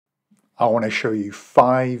I want to show you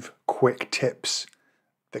 5 quick tips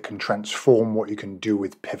that can transform what you can do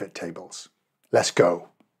with pivot tables. Let's go.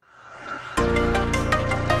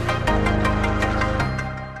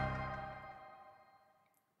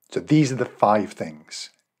 So these are the 5 things.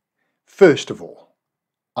 First of all,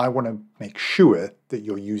 I want to make sure that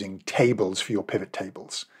you're using tables for your pivot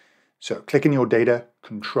tables. So click in your data,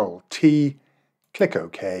 Control T, click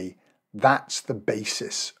OK. That's the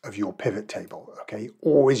basis of your pivot table, okay?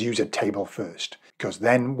 Always use a table first, because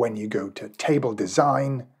then when you go to table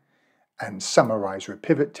design and summarize your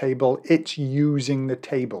pivot table, it's using the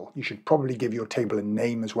table. You should probably give your table a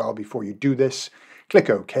name as well before you do this. Click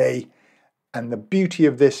OK. And the beauty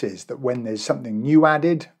of this is that when there's something new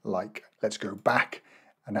added, like let's go back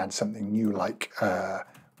and add something new like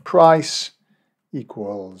price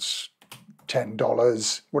equals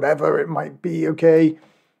 $10, whatever it might be, okay?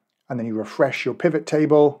 And then you refresh your pivot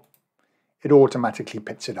table, it automatically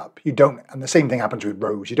picks it up. You don't, and the same thing happens with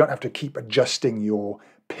rows. You don't have to keep adjusting your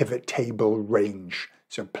pivot table range.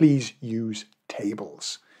 So please use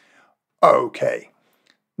tables. Okay,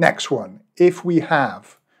 next one. If we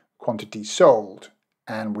have quantity sold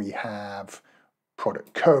and we have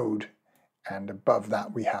product code, and above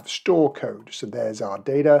that we have store code. So there's our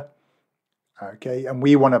data. Okay, and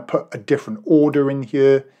we want to put a different order in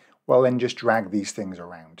here. Well, then just drag these things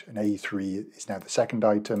around. And A3 is now the second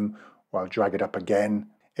item. Well, drag it up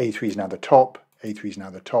again. A3 is now the top. A3 is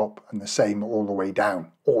now the top. And the same all the way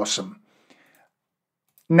down. Awesome.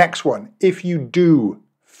 Next one. If you do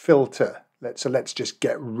filter, let's just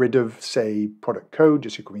get rid of, say, product code,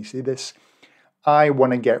 just so you can see this. I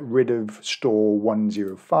want to get rid of store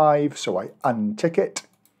 105, so I untick it.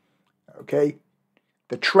 Okay.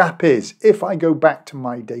 The trap is, if I go back to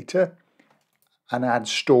my data and add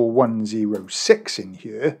store 106 in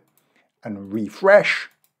here and refresh,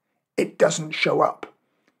 it doesn't show up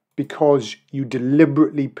because you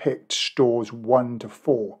deliberately picked stores 1 to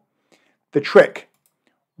 4. The trick,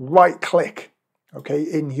 right click, okay,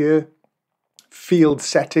 in here, field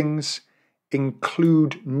settings,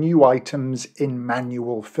 include new items in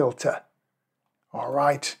manual filter. All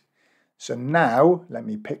right. So now, let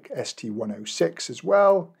me pick ST106 as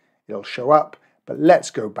well. It'll show up, but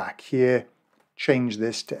let's go back here, change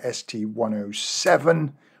this to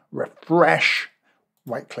ST107, refresh,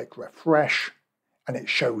 right-click refresh, and it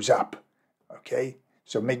shows up, okay?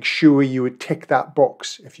 So make sure you would tick that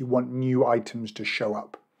box if you want new items to show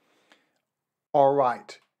up. All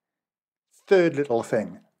right, third little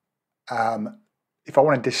thing. If I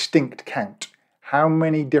want a distinct count, how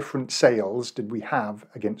many different sales did we have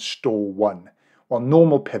against store 1? Well,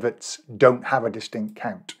 normal pivots don't have a distinct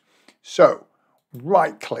count. So,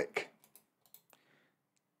 right-click,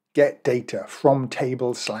 get data from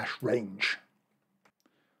table/range.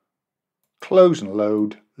 Close and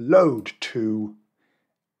load, load to,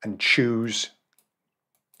 and choose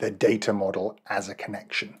the data model as a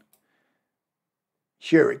connection.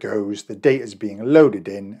 Here it goes, the data is being loaded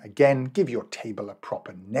in. Again, give your table a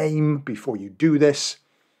proper name before you do this.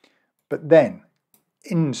 But then,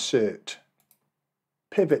 insert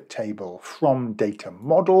pivot table from data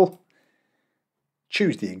model.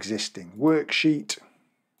 Choose the existing worksheet.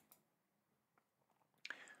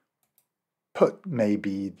 Put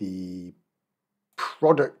maybe the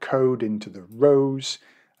product code into the rows.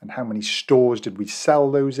 And how many stores did we sell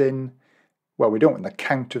those in? Well, we don't want the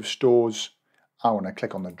count of stores. I want to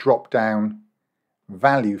click on the drop down,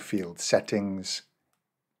 value field settings,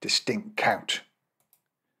 distinct count.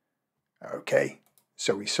 Okay,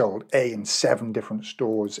 so we sold A in 7 different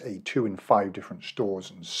stores, A2 in 5 different stores,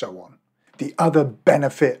 and so on. The other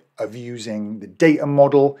benefit of using the data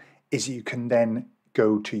model is that you can then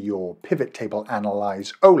go to your pivot table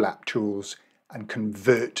analyze OLAP tools and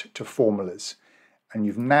convert to formulas. And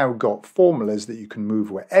you've now got formulas that you can move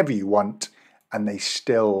wherever you want and they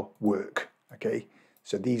still work. Okay,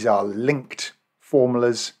 so these are linked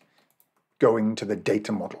formulas going to the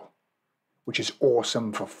data model, which is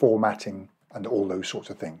awesome for formatting and all those sorts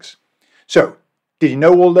of things. So, did you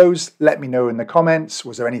know all those? Let me know in the comments.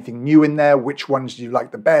 Was there anything new in there? Which ones do you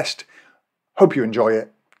like the best? Hope you enjoy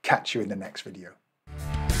it. Catch you in the next video.